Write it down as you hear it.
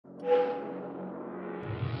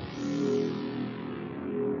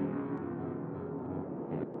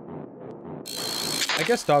I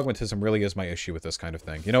guess dogmatism really is my issue with this kind of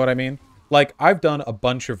thing. You know what I mean? Like, I've done a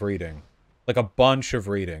bunch of reading, like a bunch of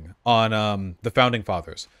reading on the Founding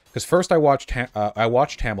Fathers. Because first I watched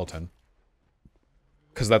Hamilton,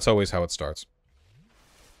 because that's always how it starts.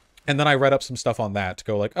 And then I read up some stuff on that to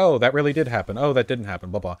go like, oh, that really did happen. Oh, that didn't happen,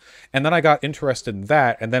 blah, blah. And then I got interested in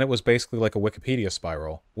that, and then it was basically like a Wikipedia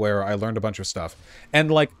spiral, where I learned a bunch of stuff. And,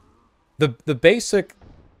 like, the basic,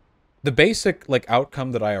 like,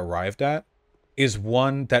 outcome that I arrived at is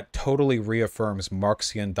one that totally reaffirms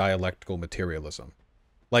Marxian dialectical materialism.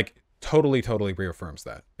 Like, totally reaffirms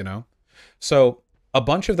that, you know? So, a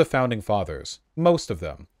bunch of the Founding Fathers, most of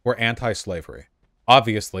them, were anti-slavery.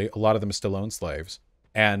 Obviously, a lot of them still own slaves.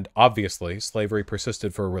 And obviously, slavery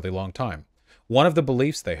persisted for a really long time. One of the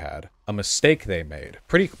beliefs they had, a mistake they made,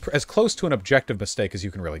 as close to an objective mistake as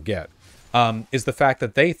you can really get, is the fact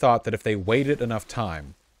that they thought that if they waited enough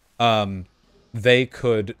time, they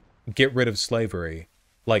could get rid of slavery,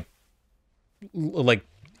 like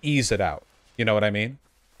ease it out. You know what I mean?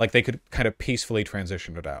 Like they could kind of peacefully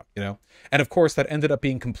transition it out, you know? And of course, that ended up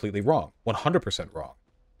being completely wrong, 100%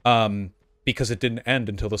 wrong. Because it didn't end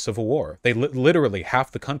until the Civil War. They literally,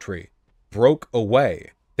 half the country broke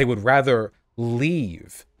away. They would rather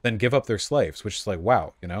leave than give up their slaves, which is like,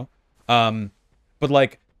 wow, you know? But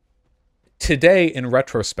like, today, in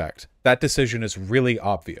retrospect, that decision is really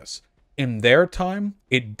obvious. In their time,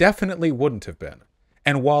 it definitely wouldn't have been.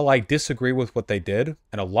 And while I disagree with what they did,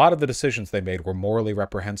 and a lot of the decisions they made were morally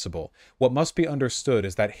reprehensible, what must be understood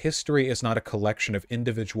is that history is not a collection of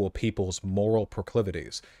individual people's moral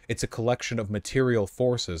proclivities. It's a collection of material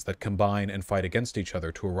forces that combine and fight against each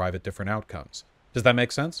other to arrive at different outcomes. Does that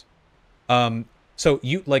make sense? So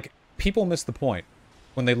people miss the point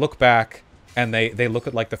when they look back and they look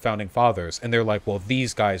at, like, the Founding Fathers, and they're like, well,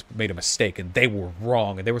 these guys made a mistake, and they were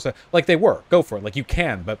wrong, and they were... Like, they were. Go for it. Like, you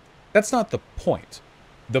can, but that's not the point.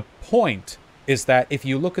 The point is that if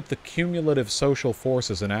you look at the cumulative social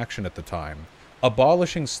forces in action at the time,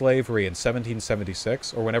 abolishing slavery in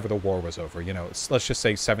 1776, or whenever the war was over, you know, let's just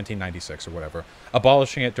say 1796 or whatever,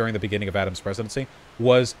 abolishing it during the beginning of Adams' presidency,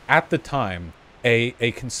 was, at the time,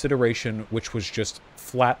 a consideration which was just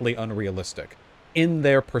flatly unrealistic in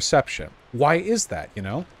their perception. Why is that, you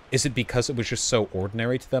know? Is it because it was just so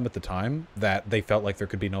ordinary to them at the time that they felt like there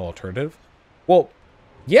could be no alternative? Well,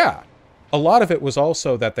 yeah. A lot of it was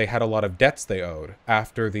also that they had a lot of debts they owed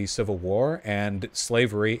after the Civil War, and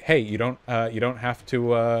slavery. Hey, you don't have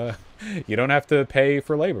to pay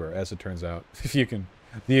for labor, as it turns out, if you can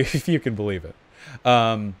believe it.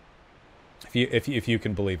 If you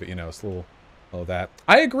can believe it, you know, it's a little that.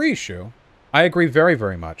 I agree, Shu. I agree very,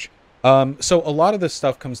 very much. So a lot of this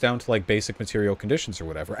stuff comes down to, like, basic material conditions or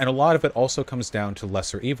whatever, and a lot of it also comes down to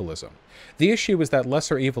lesser evilism. The issue is that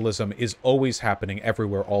lesser evilism is always happening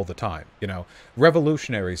everywhere all the time, you know?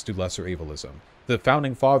 Revolutionaries do lesser evilism. The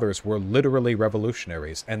Founding Fathers were literally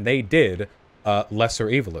revolutionaries, and they did lesser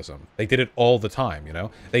evilism. They did it all the time, you know?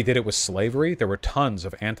 They did it with slavery. There were tons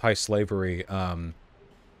of anti-slavery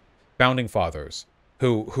Founding Fathers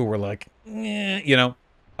who were like, eh, you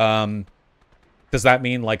know? Does that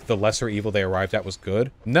mean, like, the lesser evil they arrived at was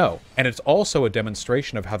good? No. And it's also a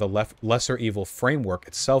demonstration of how the lesser evil framework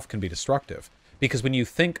itself can be destructive. Because when you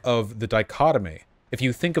think of the dichotomy, if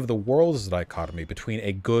you think of the world as a dichotomy between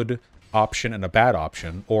a good option and a bad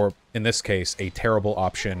option, or, in this case, a terrible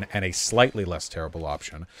option and a slightly less terrible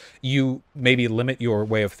option, you maybe limit your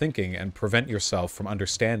way of thinking and prevent yourself from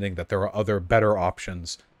understanding that there are other better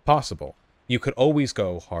options possible. You could always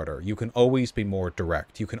go harder. You can always be more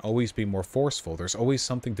direct. You can always be more forceful. There's always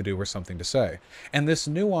something to do or something to say. And this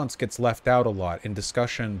nuance gets left out a lot in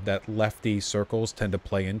discussion that lefty circles tend to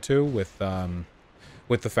play into with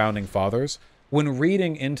the Founding Fathers. When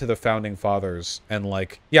reading into the Founding Fathers and,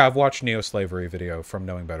 like, yeah, I've watched Neo-Slavery video from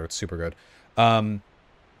Knowing Better. It's super good.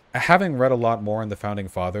 Having read a lot more on the Founding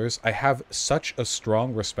Fathers, I have such a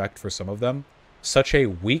strong respect for some of them, such a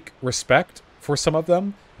weak respect for some of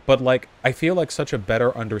them, but, like, I feel like such a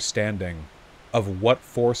better understanding of what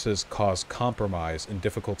forces cause compromise in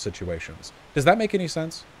difficult situations. Does that make any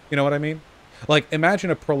sense? You know what I mean? Like, imagine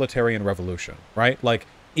a proletarian revolution, right? Like,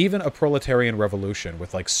 even a proletarian revolution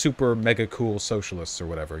with, like, super mega cool socialists or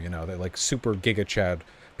whatever, you know, they're like super giga chad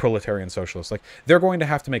proletarian socialists, like, they're going to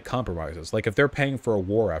have to make compromises. Like, if they're paying for a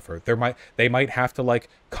war effort, they might have to, like,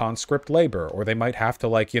 conscript labor, or they might have to,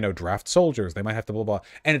 like, you know, draft soldiers, they might have to blah blah,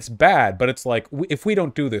 and it's bad, but it's like, if we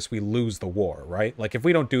don't do this, we lose the war, right? Like, if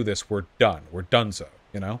we don't do this, we're donezo,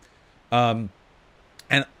 you know? And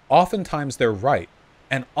oftentimes they're right,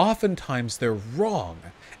 and oftentimes they're wrong,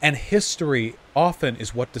 and history often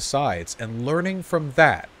is what decides, and learning from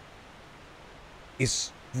that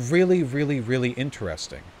is really, really, really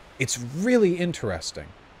interesting. It's really interesting,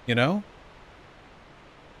 you know?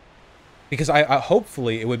 Because I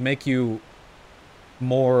hopefully it would make you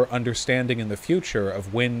more understanding in the future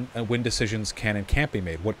of when decisions can and can't be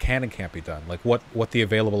made, what can and can't be done, like what the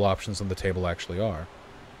available options on the table actually are.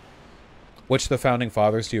 Which of the founding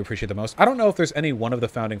fathers do you appreciate the most? I don't know if there's any one of the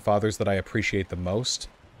founding fathers that I appreciate the most.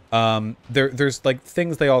 There's like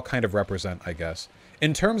things they all kind of represent, I guess.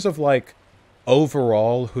 In terms of like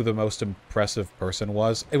overall who the most impressive person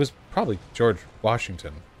was, it was probably George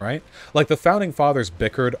Washington, right? Like the founding fathers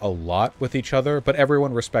bickered a lot with each other, but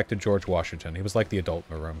everyone respected George Washington. He was like the adult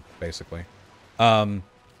in the room, basically. In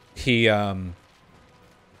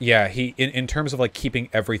terms of like keeping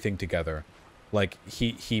everything together, like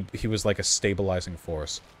he was like a stabilizing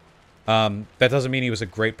force. That doesn't mean he was a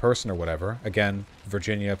great person or whatever. Again,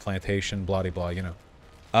 Virginia, plantation, blah, blah, you know.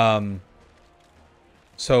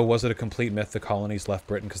 So was it a complete myth the colonies left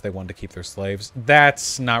Britain because they wanted to keep their slaves?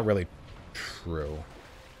 That's not really true.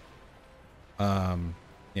 Yeah,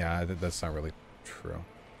 that's not really true.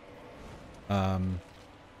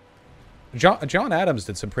 John Adams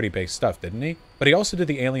did some pretty base stuff, didn't he? But he also did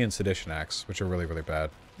the Alien Sedition Acts, which are really, really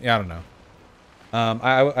bad. Yeah, I don't know.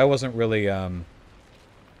 I wasn't really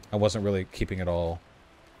keeping it all.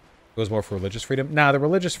 It was more for religious freedom. Nah, the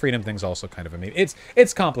religious freedom thing's also kind of a meme.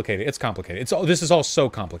 It's complicated. It's complicated. This is all so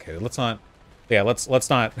complicated. Let's not. Yeah, let's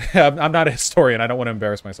not. I'm not a historian. I don't want to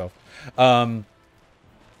embarrass myself.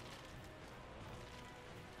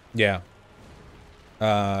 Yeah.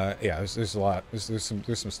 Yeah. There's a lot. There's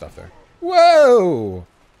some stuff there. Whoa.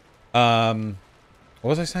 What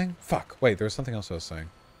was I saying? Fuck. Wait, there was something else I was saying.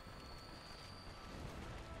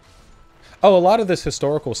 Oh, a lot of this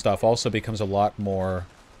historical stuff also becomes a lot more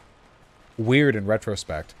weird in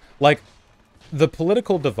retrospect. Like, the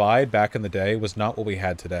political divide back in the day was not what we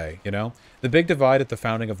had today, you know? The big divide at the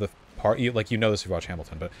founding of the party, like, you know this if you watch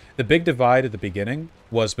Hamilton, but the big divide at the beginning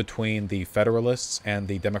was between the Federalists and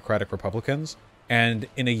the Democratic Republicans, and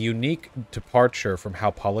in a unique departure from how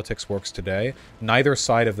politics works today, neither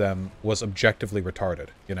side of them was objectively retarded,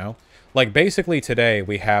 you know? Like, basically today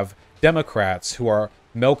we have Democrats who are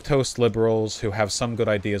milquetoast liberals who have some good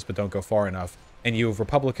ideas but don't go far enough, and you have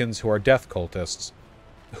Republicans who are death cultists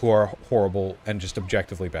who are horrible and just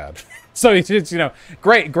objectively bad. So it's, you know,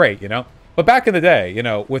 great, you know? But back in the day, you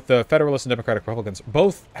know, with the Federalists and Democratic Republicans,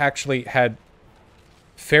 both actually had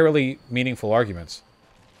fairly meaningful arguments.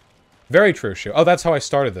 Very true, Shu. Oh, that's how I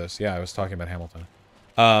started this. Yeah, I was talking about Hamilton.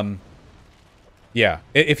 Yeah,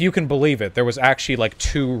 if you can believe it, there was actually like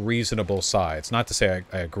two reasonable sides. Not to say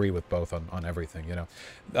I agree with both on everything, you know.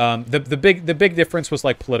 The big difference was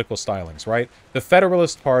like political stylings, right? The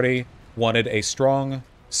Federalist Party wanted a strong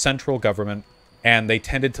central government, and they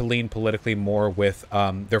tended to lean politically more with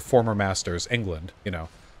their former masters, England, you know.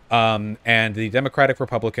 And the Democratic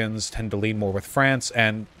Republicans tend to lean more with France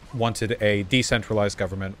and wanted a decentralized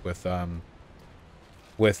government with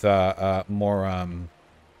more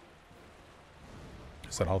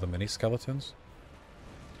is that all the mini skeletons?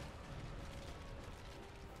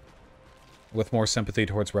 With more sympathy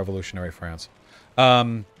towards revolutionary France.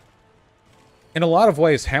 In a lot of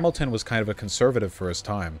ways, Hamilton was kind of a conservative for his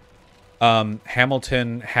time.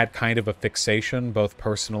 Hamilton had kind of a fixation, both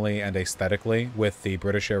personally and aesthetically, with the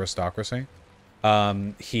British aristocracy.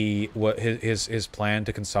 His plan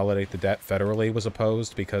to consolidate the debt federally was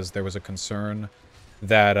opposed because there was a concern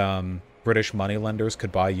that British moneylenders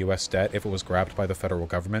could buy U.S. debt if it was grabbed by the federal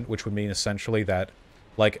government, which would mean essentially that,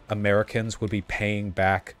 like, Americans would be paying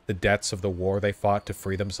back the debts of the war they fought to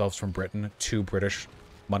free themselves from Britain to British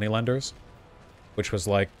moneylenders, which was,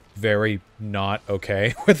 like, very not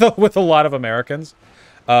okay with a lot of Americans.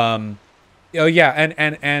 Oh yeah,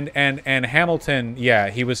 and Hamilton,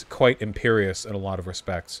 yeah, he was quite imperious in a lot of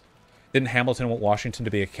respects. Didn't Hamilton want Washington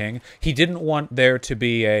to be a king? He didn't want there to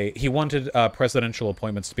be he wanted presidential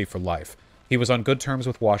appointments to be for life. He was on good terms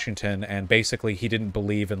with Washington, and basically he didn't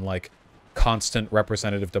believe in, like, constant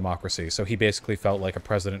representative democracy. So he basically felt like a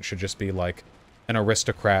president should just be, like, an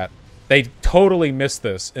aristocrat. They totally missed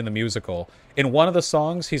this in the musical. In one of the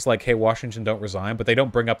songs, he's like, hey, Washington, don't resign, but they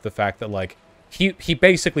don't bring up the fact that, like, he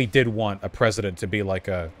basically did want a president to be like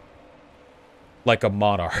a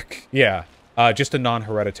monarch. Yeah. Just a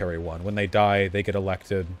non-hereditary one. When they die, they get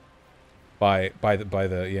elected by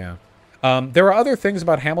the yeah. There are other things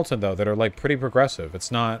about Hamilton though that are like pretty progressive.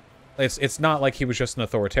 It's not like he was just an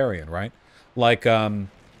authoritarian, right? Like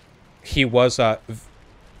he was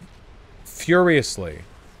furiously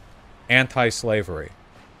anti-slavery.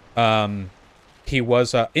 He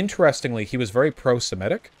was interestingly, he was very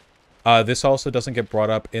pro-Semitic. This also doesn't get brought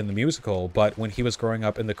up in the musical, but when he was growing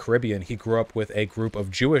up in the Caribbean, he grew up with a group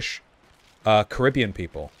of Jewish Caribbean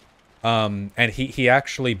people. And he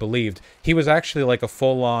actually believed, he was actually like a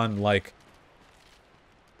full-on, like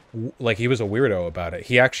he was a weirdo about it.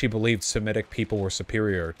 He actually believed Semitic people were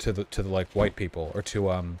superior to the like white people, or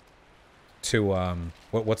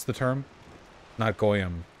what's the term? Not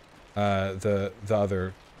Goyim. The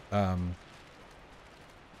other,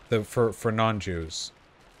 for non-Jews.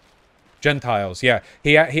 Gentiles, yeah.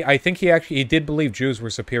 I think he did believe Jews were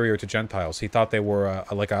superior to Gentiles. He thought they were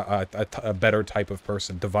a better type of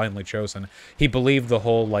person, divinely chosen. He believed the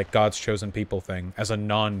whole, like, God's chosen people thing as a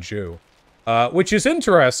non-Jew. Which is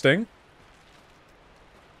interesting.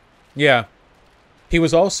 Yeah. He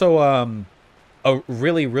was also, a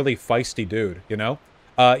really, really feisty dude, you know?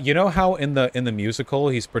 You know how in the musical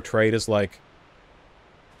he's portrayed as, like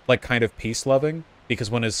kind of peace-loving?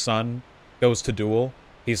 Because when his son goes to duel,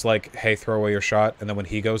 he's like, hey, throw away your shot. And then when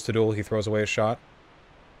he goes to duel, he throws away a shot.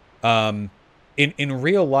 In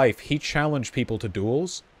real life, he challenged people to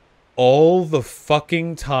duels all the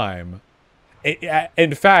fucking time.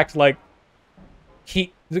 In fact, like,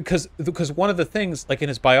 because one of the things, like, in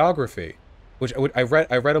his biography, which I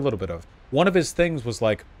read a little bit of, one of his things was,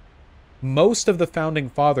 like, most of the founding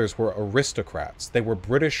fathers were aristocrats. They were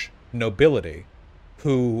British nobility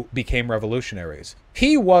who became revolutionaries.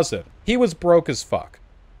 He wasn't. He was broke as fuck.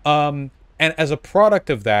 And as a product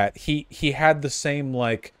of that, he had the same,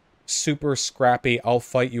 like, super scrappy, I'll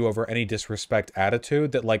fight you over any disrespect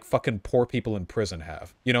attitude that, like, fucking poor people in prison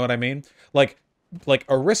have. You know what I mean? Like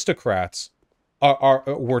aristocrats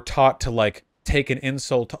were taught to, like, take an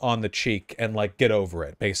insult on the cheek and, like, get over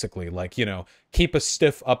it, basically. Like, you know, keep a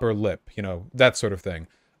stiff upper lip, you know, that sort of thing.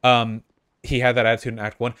 He had that attitude in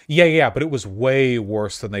Act 1. Yeah, but it was way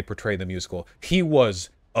worse than they portrayed in the musical. He was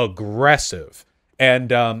aggressive.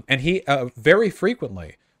 And he, very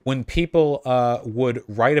frequently, when people would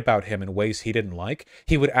write about him in ways he didn't like,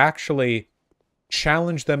 he would actually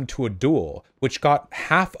challenge them to a duel, which got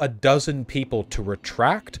half a dozen people to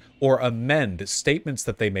retract or amend statements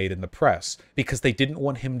that they made in the press, because they didn't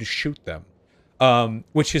want him to shoot them.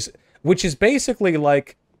 Which is basically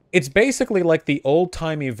like, it's basically like the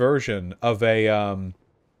old-timey version of a,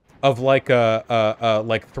 like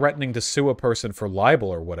threatening to sue a person for libel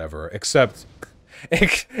or whatever, except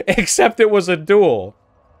it was a duel.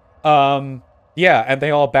 Yeah, and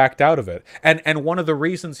they all backed out of it. And one of the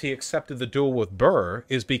reasons he accepted the duel with Burr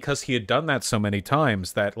is because he had done that so many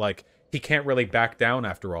times that, like, he can't really back down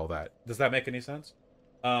after all that. Does that make any sense?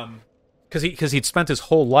 Because he'd spent his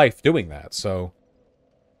whole life doing that, so...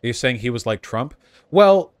 Are you saying he was like Trump?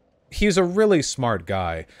 Well, he's a really smart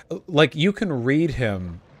guy. Like, you can read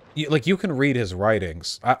him... Like, you can read his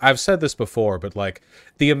writings. I've said this before, but, like,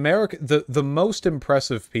 the most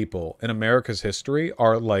impressive people in America's history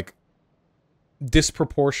are, like,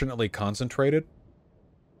 disproportionately concentrated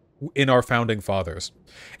in our founding fathers.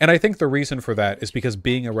 And I think the reason for that is because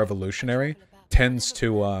being a revolutionary tends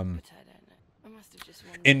to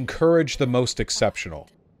encourage the most exceptional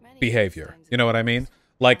behavior. You know what I mean?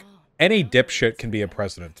 Like, any dipshit can be a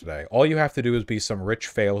president today. All you have to do is be some rich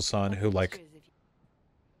fail son who, like,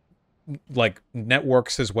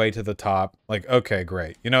 networks his way to the top. Like, okay,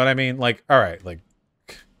 great. You know what I mean? Like, all right, like,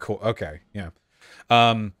 cool. Okay, yeah.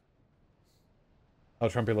 How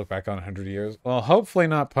Trumpy look back on 100 years? Well, hopefully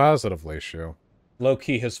not positively, Shu.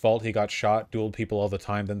 Low-key his fault. He got shot, dueled people all the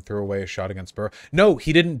time, then threw away a shot against Burr. No,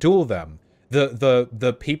 he didn't duel them.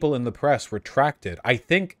 The people in the press retracted. I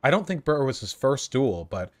don't think Burr was his first duel,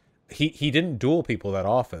 but he didn't duel people that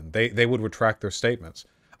often. They would retract their statements.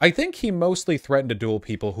 I think he mostly threatened to duel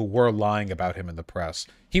people who were lying about him in the press.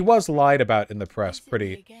 He was lied about in the press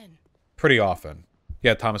pretty often.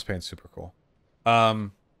 Yeah, Thomas Paine's super cool.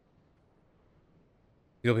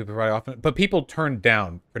 Duel people pretty often, but people turned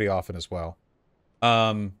down pretty often as well.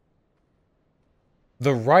 The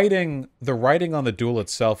writing on the duel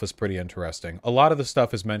itself is pretty interesting. A lot of the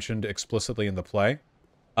stuff is mentioned explicitly in the play.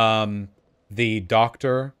 The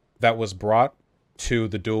doctor that was brought to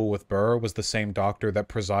the duel with Burr was the same doctor that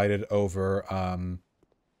presided over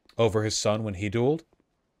his son when he dueled.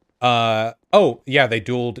 Oh, yeah, they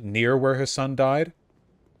dueled near where his son died.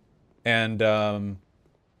 And,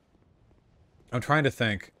 I'm trying to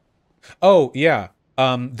think. Oh, yeah.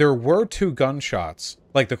 There were 2 gunshots.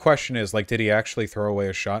 Like, the question is, like, did he actually throw away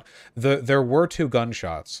a shot? There were 2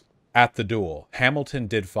 gunshots at the duel. Hamilton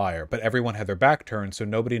did fire, but everyone had their back turned, so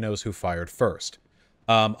nobody knows who fired first.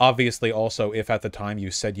 Obviously, also, if at the time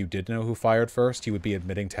you said you did know who fired first, you would be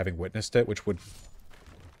admitting to having witnessed it, which would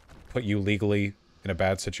put you legally in a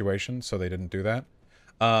bad situation, so they didn't do that.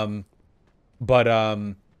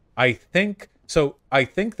 I think so. I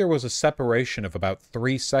think there was a separation of about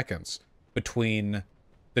 3 seconds between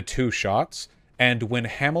the two shots, and when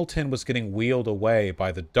Hamilton was getting wheeled away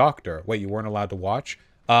by the doctor. Wait, you weren't allowed to watch?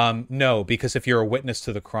 No, because if you're a witness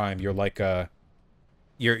to the crime, you're like a,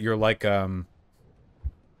 you're like like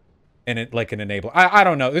an enabler. I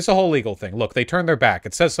don't know. It's a whole legal thing. Look, they turned their back.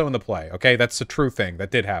 It says so in the play. Okay, that's a true thing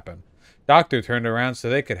that did happen. Doctor turned around so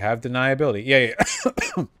they could have deniability. Yeah.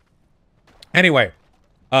 Anyway,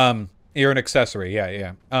 you're an accessory.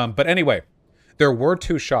 Yeah. But anyway, there were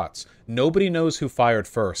 2 shots. Nobody knows who fired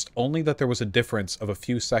first, only that there was a difference of a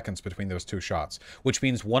few seconds between those 2 shots, which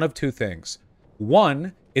means one of 2 things.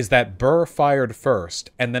 One is that Burr fired first,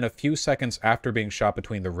 and then a few seconds after being shot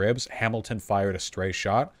between the ribs, Hamilton fired a stray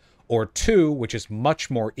shot. Or 2, which is much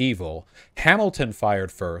more evil, Hamilton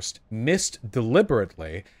fired first, missed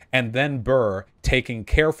deliberately, and then Burr, taking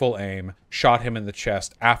careful aim, shot him in the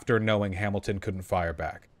chest after knowing Hamilton couldn't fire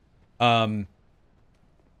back.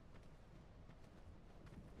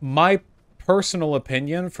 My personal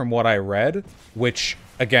opinion from what I read, which,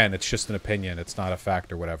 again, it's just an opinion, it's not a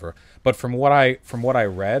fact or whatever, but from what I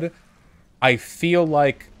read, I feel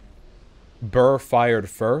like Burr fired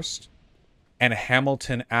first, and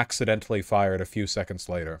Hamilton accidentally fired a few seconds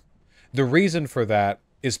later. The reason for that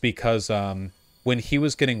is because when he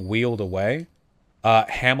was getting wheeled away,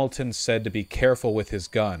 Hamilton said to be careful with his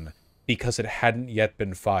gun because it hadn't yet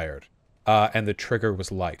been fired, and the trigger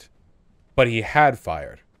was light. But he had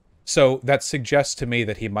fired. So that suggests to me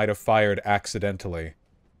that he might have fired accidentally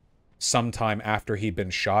sometime after he'd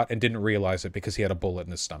been shot and didn't realize it because he had a bullet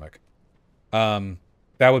in his stomach. That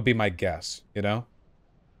would be my guess, you know?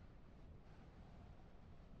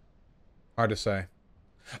 Hard to say.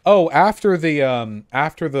 Oh, after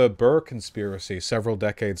the Burr conspiracy several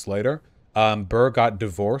decades later, Burr got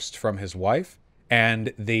divorced from his wife,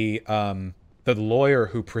 and the lawyer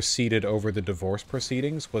who presided over the divorce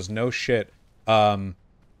proceedings was no shit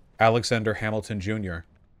Alexander Hamilton Jr.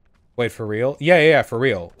 Wait, for real? Yeah, for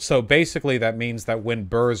real. So basically that means that when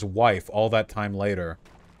Burr's wife, all that time later,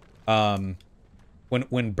 when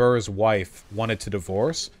Burr's wife wanted to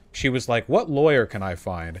divorce, she was like, what lawyer can I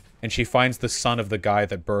find? And she finds the son of the guy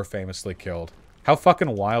that Burr famously killed. How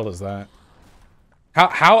fucking wild is that?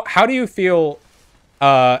 How do you feel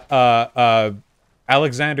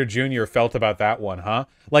Alexander Jr. felt about that one, huh?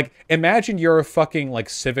 Like, imagine you're a fucking, like,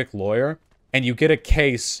 civic lawyer, and you get a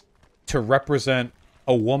case to represent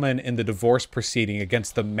a woman in the divorce proceeding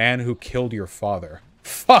against the man who killed your father.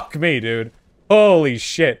 Fuck me, dude. Holy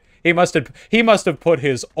shit. He must have put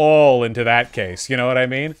his all into that case, you know what I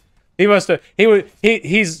mean?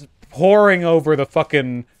 He's poring over the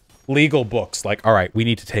fucking legal books like, all right, we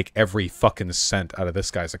need to take every fucking cent out of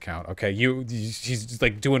this guy's account, okay? He's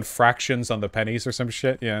like doing fractions on the pennies or some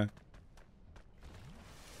shit, yeah.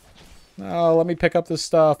 No, let me pick up this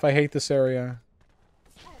stuff. I hate this area.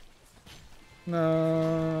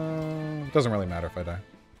 No, doesn't really matter if I die.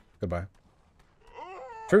 Goodbye.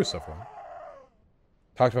 True so far.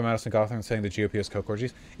 Talked about Madison Cawthorn saying the GOP has coke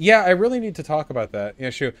orgies. Yeah, I really need to talk about that.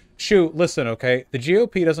 Yeah, Shu, listen, okay? The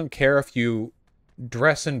GOP doesn't care if you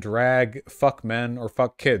dress and drag, fuck men, or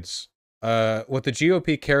fuck kids. What the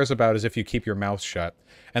GOP cares about is if you keep your mouth shut.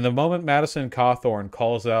 And the moment Madison Cawthorn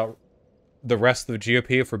calls out the rest of the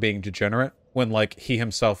GOP for being degenerate, when, like, he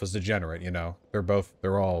himself is degenerate, you know?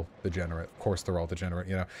 They're all degenerate. Of course they're all degenerate,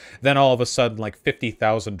 you know? Then all of a sudden, like,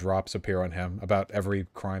 50,000 drops appear on him about every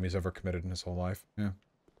crime he's ever committed in his whole life. Yeah.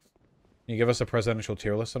 Can you give us a presidential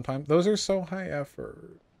tier list sometime? Those are so high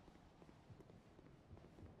effort.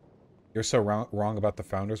 You're so wrong about the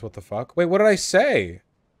founders, what the fuck? Wait, what did I say?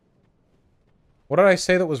 What did I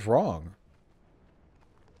say that was wrong?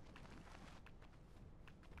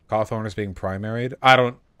 Cawthorn is being primaried?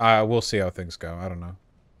 We'll see how things go. I don't know.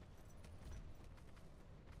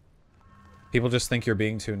 People just think you're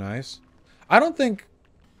being too nice? I don't think...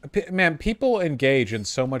 Man, people engage in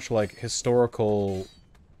so much, like, historical...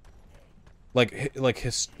 Like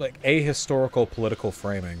ahistorical political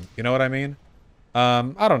framing. You know what I mean?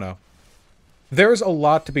 I don't know. There's a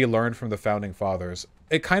lot to be learned from the Founding Fathers.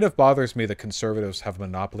 It kind of bothers me that conservatives have a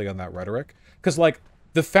monopoly on that rhetoric. Because, like,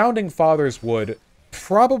 the Founding Fathers would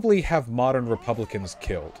probably have modern Republicans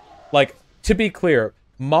killed. Like, to be clear,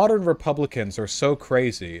 modern Republicans are so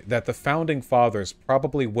crazy that the Founding Fathers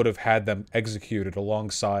probably would have had them executed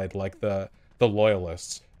alongside, like, the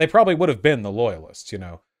Loyalists. They probably would have been the Loyalists, you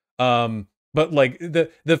know? But, like,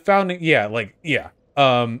 the Founding... Yeah, like, yeah.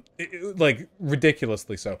 Like,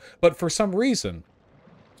 ridiculously so. But for some reason,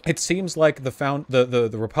 it seems like the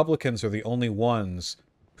Republicans are the only ones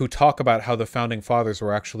who talk about how the Founding Fathers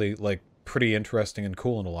were actually, like, pretty interesting and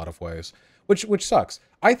cool in a lot of ways. which sucks.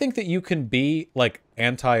 I think that you can be, like,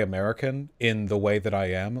 anti-American in the way that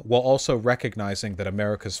I am, while also recognizing that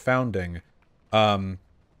America's founding,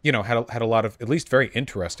 you know, had a lot of, at least very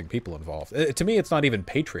interesting people involved. To me, it's not even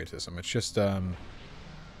patriotism. It's just an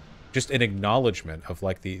acknowledgement of,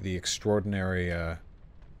 like, the extraordinary,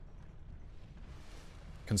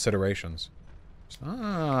 considerations.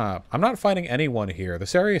 Ah, I'm not fighting anyone here.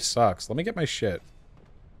 This area sucks. Let me get my shit.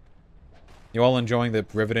 You all enjoying the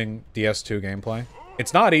riveting DS2 gameplay?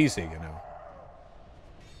 It's not easy, you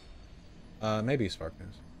know. Maybe Spark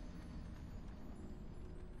News.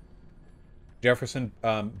 Jefferson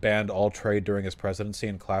banned all trade during his presidency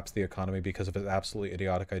and collapsed the economy because of his absolutely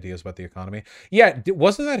idiotic ideas about the economy. Yeah,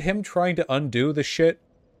 wasn't that him trying to undo the shit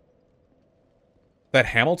that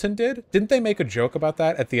Hamilton did? Didn't they make a joke about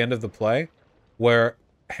that at the end of the play? Where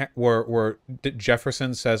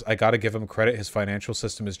Jefferson says, I gotta give him credit, his financial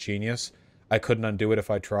system is genius. I couldn't undo it if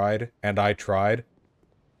I tried, and I tried.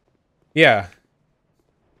 Yeah.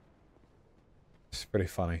 It's pretty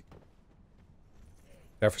funny.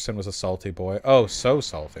 Jefferson was a salty boy. Oh, so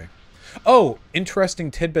salty. Oh,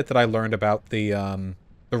 interesting tidbit that I learned about the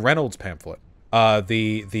Reynolds pamphlet.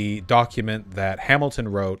 The document that Hamilton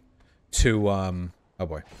wrote to, oh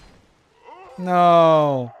boy.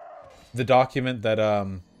 No. The document that,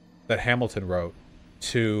 that Hamilton wrote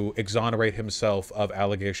to exonerate himself of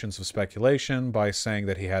allegations of speculation by saying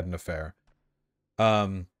that he had an affair.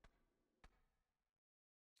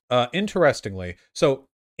 Interestingly, so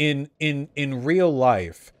in real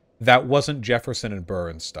life, that wasn't Jefferson and Burr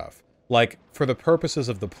and stuff. Like, for the purposes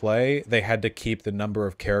of the play, they had to keep the number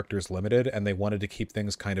of characters limited, and they wanted to keep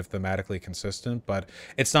things kind of thematically consistent, but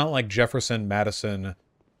it's not like Jefferson, Madison,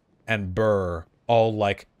 and Burr all,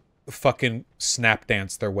 like, fucking snap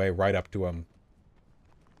dance their way right up to him.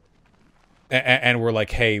 And we're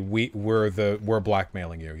like, hey, we're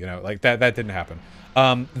blackmailing you, you know, like that didn't happen.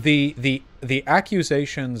 The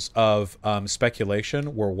accusations of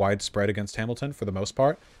speculation were widespread against Hamilton for the most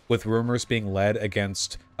part, with rumors being led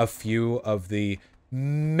against a few of the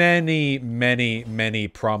many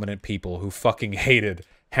prominent people who fucking hated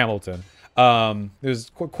Hamilton. There's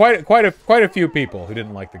quite a few people who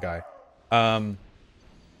didn't like the guy.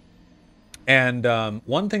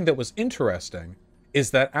 One thing that was interesting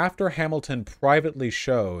is that after Hamilton privately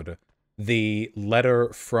showed the letter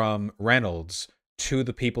from Reynolds to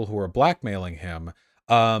the people who were blackmailing him,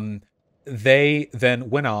 they then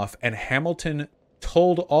went off and Hamilton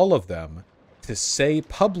told all of them to say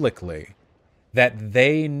publicly that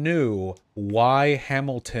they knew why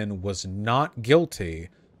Hamilton was not guilty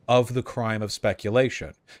of the crime of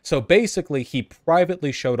speculation. So basically, he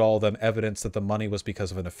privately showed all of them evidence that the money was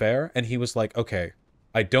because of an affair, and he was like, okay,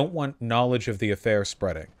 I don't want knowledge of the affair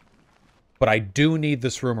spreading, but I do need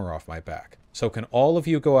this rumor off my back. So can all of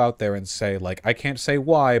you go out there and say, like, I can't say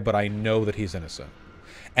why, but I know that he's innocent.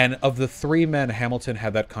 And of the 3 men Hamilton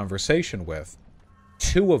had that conversation with,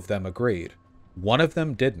 2 of them agreed. 1 of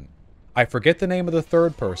them didn't. I forget the name of the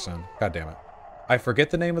 3rd person. God damn it. I forget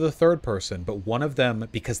the name of the 3rd person, but 1 of them,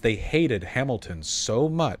 because they hated Hamilton so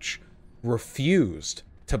much, refused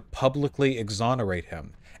to publicly exonerate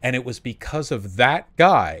him. And it was because of that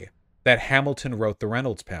guy that Hamilton wrote the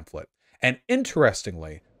Reynolds pamphlet. And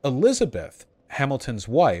interestingly, Elizabeth, Hamilton's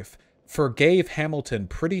wife, forgave Hamilton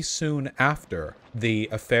pretty soon after the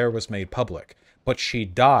affair was made public. But she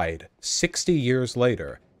died 60 years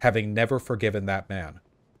later, having never forgiven that man.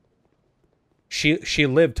 She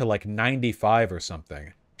lived to like 95 or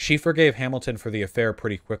something. She forgave Hamilton for the affair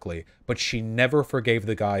pretty quickly, but she never forgave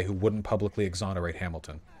the guy who wouldn't publicly exonerate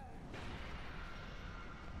Hamilton.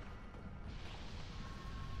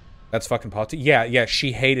 That's fucking politics. Yeah,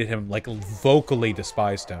 she hated him, like, vocally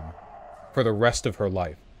despised him for the rest of her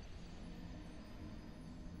life.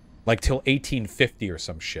 Like, till 1850 or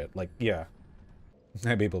some shit. Like, yeah.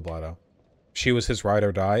 Maybe Blotto. She was his ride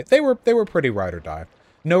or die. They were pretty ride or die.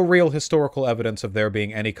 No real historical evidence of there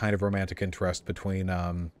being any kind of romantic interest between,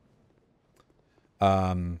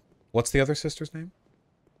 what's the other sister's name?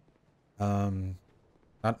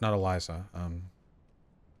 Not Eliza.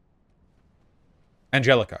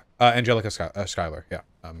 Angelica. Angelica Schuyler, yeah.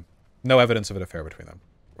 No evidence of an affair between them.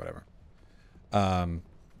 Whatever.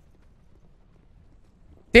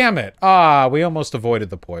 Damn it! Ah, we almost avoided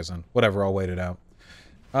the poison. Whatever, I'll wait it out.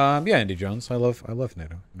 Yeah, Indy Jones. I love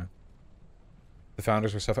NATO. You know. The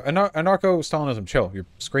founders were stuff. Anarcho-Stalinism. Chill. You're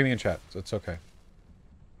screaming in chat. So it's okay.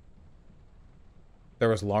 There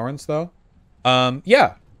was Lawrence, though.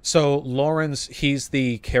 Yeah. So Lawrence, he's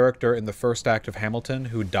the character in the first act of Hamilton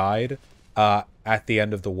who died at the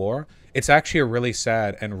end of the war. It's actually a really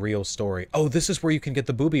sad and real story. Oh, this is where you can get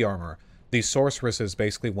the booby armor. these sorceresses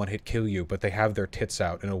basically one-hit kill you, but they have their tits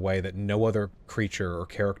out in a way that no other creature or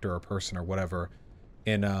character or person or whatever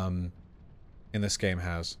in this game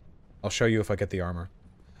has. I'll show you if I get the armor.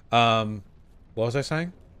 What was I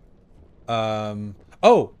saying?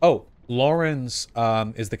 Lawrence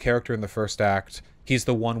is the character in the first act. He's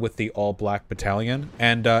the one with the all-black battalion,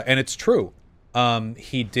 and it's true.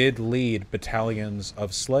 He did lead battalions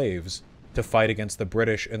of slaves to fight against the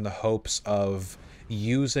British in the hopes of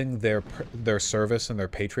using their service and their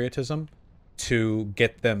patriotism to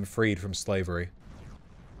get them freed from slavery.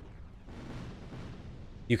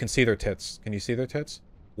 You can see their tits. Can you see their tits?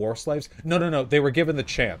 War slaves? No. They were given the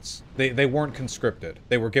chance. They weren't conscripted.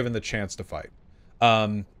 They were given the chance to fight.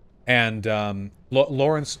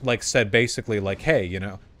 Lawrence, like, said basically, like, hey, you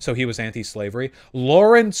know, so he was anti-slavery.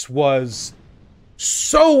 Lawrence was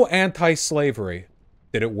so anti-slavery.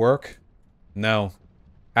 Did it work? No.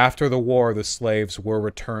 After the war, the slaves were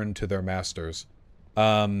returned to their masters.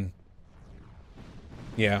 Yeah.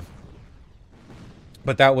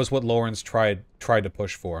 But that was what Lawrence tried to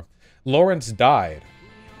push for. Lawrence died.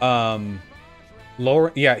 Yeah,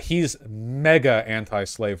 he's mega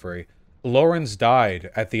anti-slavery. Lawrence died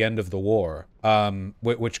at the end of the war,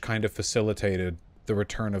 which kind of facilitated the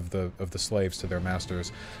return of the slaves to their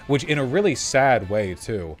masters, which in a really sad way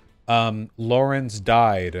too. Lawrence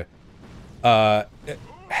died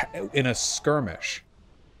in a skirmish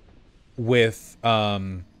with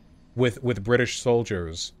British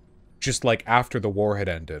soldiers, just like after the war had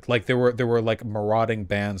ended. Like there were like marauding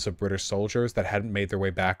bands of British soldiers that hadn't made their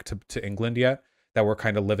way back to England yet, that were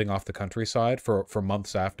kind of living off the countryside for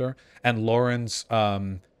months after. And Lawrence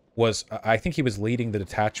was, I think he was leading the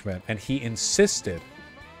detachment, and he insisted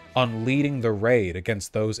on leading the raid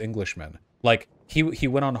against those Englishmen. Like, he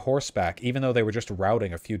went on horseback, even though they were just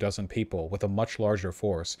routing a few dozen people with a much larger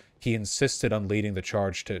force. He insisted on leading the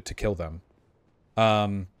charge to kill them.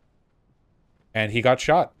 And he got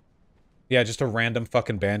shot. Yeah, just a random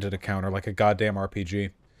fucking bandit encounter, like a goddamn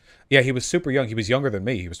RPG. Yeah, he was super young. He was younger than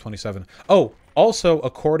me. He was 27. Oh, also,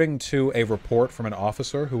 according to a report from an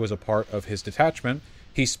officer who was a part of his detachment,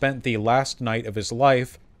 he spent the last night of his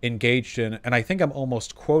life engaged in, and I think I'm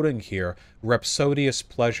almost quoting here, rhapsodious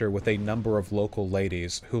pleasure with a number of local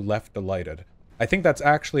ladies who left delighted. I think that's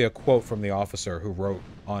actually a quote from the officer who wrote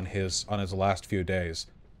on his last few days.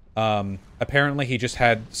 Apparently he just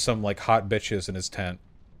had some, like, hot bitches in his tent,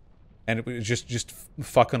 and it was just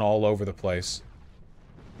fucking all over the place,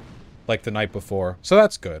 like the night before. So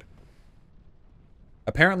that's good.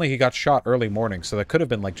 Apparently he got shot early morning, so that could have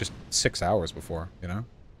been like just 6 hours before, you know?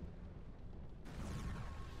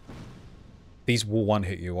 These will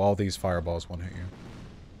one-hit you. All these fireballs one-hit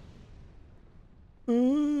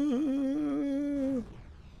you.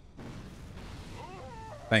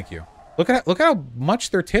 Thank you. Look at how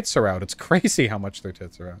much their tits are out. It's crazy how much their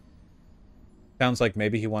tits are out. Sounds like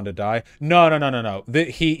maybe he wanted to die. No.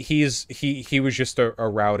 He was just a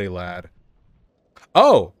rowdy lad.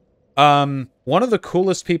 Oh, one of the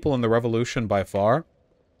coolest people in the Revolution by far,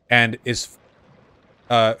 and is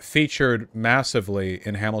featured massively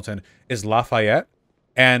in Hamilton, is Lafayette.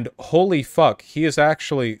 And holy fuck, he is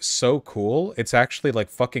actually so cool. It's actually like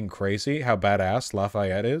fucking crazy how badass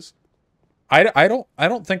Lafayette is. I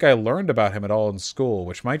don't think I learned about him at all in school,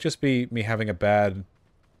 which might just be me having a bad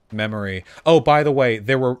memory. Oh, by the way,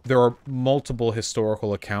 there are multiple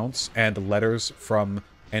historical accounts and letters from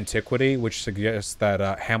antiquity which suggests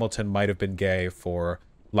that Hamilton might have been gay for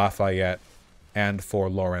Lafayette and for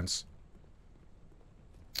Lawrence.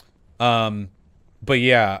 But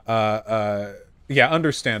yeah, yeah,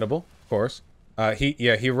 understandable, of course.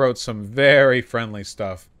 He wrote some very friendly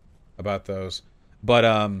stuff about those.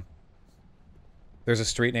 But there's a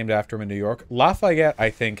street named after him in New York. Lafayette, I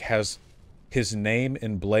think, has his name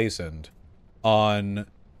emblazoned on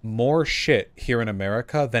more shit here in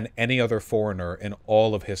America than any other foreigner in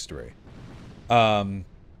all of history. I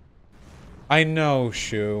know,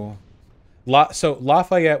 Shu. So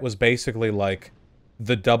Lafayette was basically like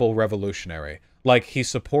the double revolutionary. Like, he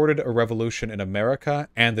supported a revolution in America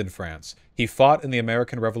and in France. He fought in the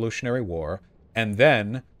American Revolutionary War, and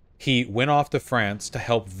then he went off to France to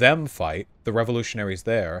help them fight, the revolutionaries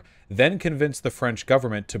there, then convinced the French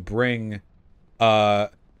government to bring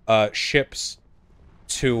ships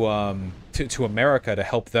to America to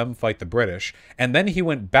help them fight the British, and then he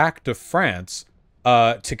went back to France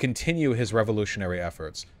to continue his revolutionary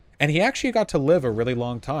efforts. And he actually got to live a really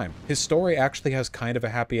long time. His story actually has kind of a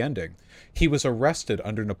happy ending. He was arrested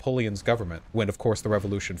under Napoleon's government, when, of course, the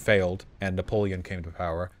revolution failed and Napoleon came to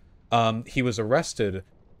power. He was arrested,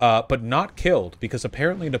 but not killed, because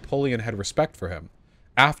apparently Napoleon had respect for him.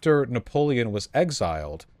 After Napoleon was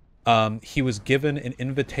exiled, he was given an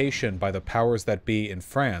invitation by the powers that be in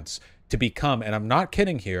France to become, and I'm not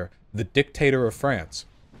kidding here, the dictator of France.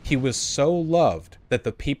 He was so loved that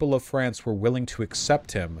the people of France were willing to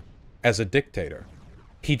accept him as a dictator.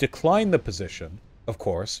 He declined the position, of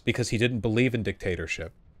course, because he didn't believe in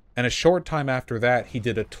dictatorship. And a short time after that, he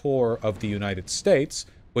did a tour of the United States,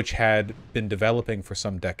 which had been developing for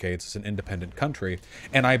some decades as an independent country.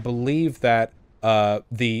 And I believe that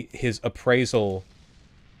his appraisal,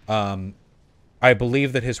 I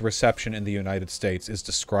believe that his reception in the United States is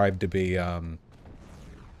described to be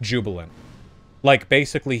jubilant. Like,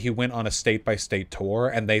 basically, he went on a state-by-state tour,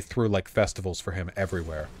 and they threw, like, festivals for him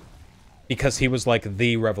everywhere. Because he was, like,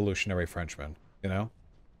 the revolutionary Frenchman, you know?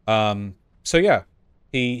 So, yeah.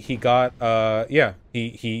 He got, you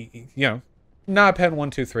know, nah, pen 1,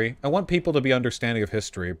 2, 3. I want people to be understanding of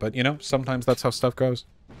history, but, you know, sometimes that's how stuff goes.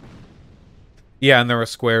 Yeah, and there are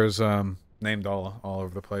squares, named all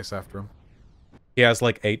over the place after him. He has,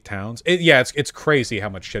 like, 8 towns. It's crazy how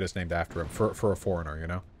much shit is named after him for a foreigner, you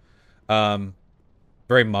know?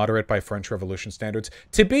 Very moderate by French Revolution standards.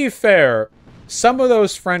 To be fair, some of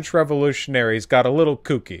those French revolutionaries got a little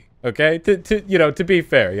kooky, okay? To be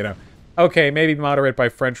fair, you know. Okay, maybe moderate by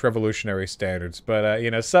French revolutionary standards, but,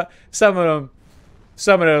 you know, some of them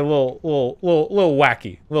a little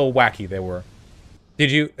wacky they were.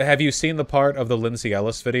 Have you seen the part of the Lindsay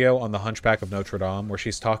Ellis video on the Hunchback of Notre Dame where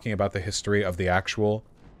she's talking about the history of the actual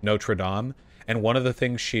Notre Dame? And one of the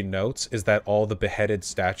things she notes is that all the beheaded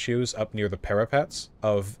statues up near the parapets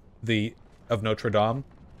of Notre Dame,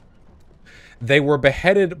 they were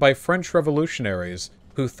beheaded by French revolutionaries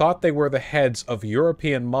who thought they were the heads of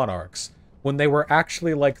European monarchs when they were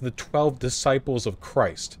actually like the 12 disciples of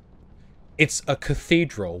Christ. It's a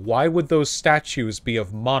cathedral. Why would those statues be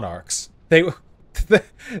of monarchs? They were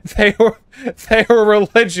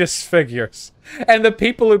religious figures, and the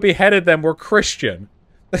people who beheaded them were Christian.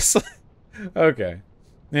 Okay,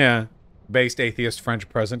 yeah. Based atheist French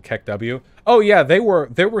president Kek W. Oh yeah, there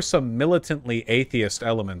were some militantly atheist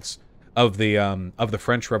elements of the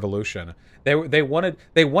French Revolution. They wanted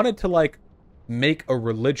to like make a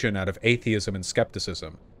religion out of atheism and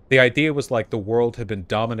skepticism. The idea was like the world had been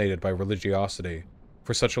dominated by religiosity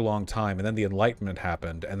for such a long time, and then the Enlightenment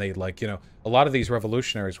happened, and they, like, you know, a lot of these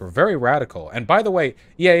revolutionaries were very radical. And by the way,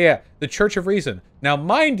 yeah, the Church of Reason. Now,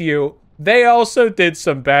 mind you, they also did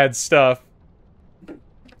some bad stuff.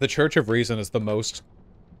 The Church of Reason is the most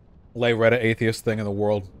lay-retta atheist thing in the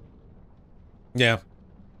world. Yeah.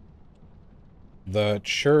 The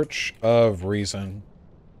Church of Reason.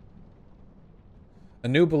 A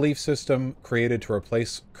new belief system created to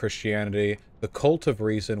replace Christianity, the cult of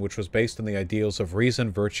reason, which was based on the ideals of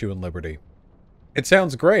reason, virtue, and liberty. It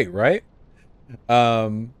sounds great, right?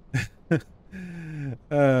 I'm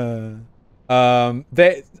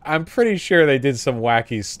pretty sure they did some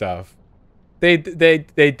wacky stuff. They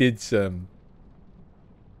did some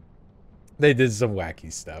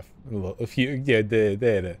wacky stuff.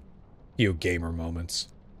 They had a few gamer moments.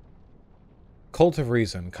 Cult of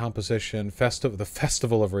Reason, composition, the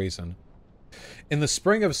Festival of Reason. In the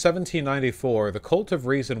spring of 1794, the Cult of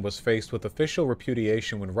Reason was faced with official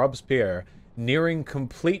repudiation when Robespierre, nearing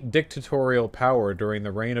complete dictatorial power during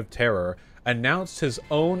the Reign of Terror, announced his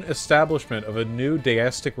own establishment of a new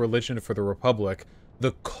deistic religion for the Republic,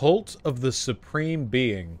 the Cult of the Supreme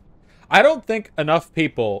Being. I don't think enough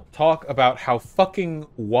people talk about how fucking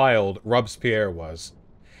wild Robespierre was.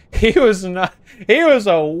 He was a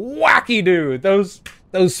wacky dude.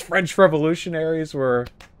 Those French revolutionaries were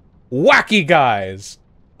wacky guys.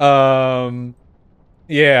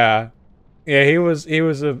 Yeah, he was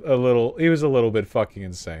a little bit fucking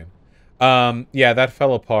insane. Yeah, that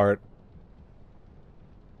fell apart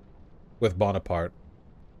with Bonaparte.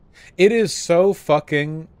 It is so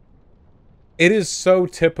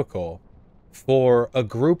typical for a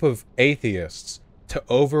group of atheists to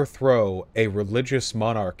overthrow a religious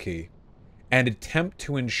monarchy and attempt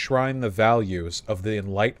to enshrine the values of the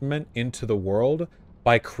Enlightenment into the world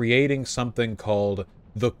by creating something called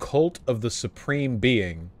the Cult of the Supreme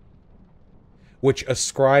Being, which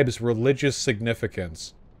ascribes religious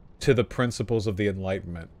significance to the principles of the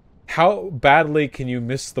Enlightenment. How badly can you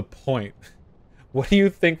miss the point? What do you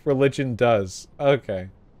think religion does? Okay.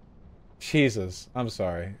 Jesus, I'm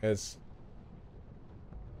sorry. It's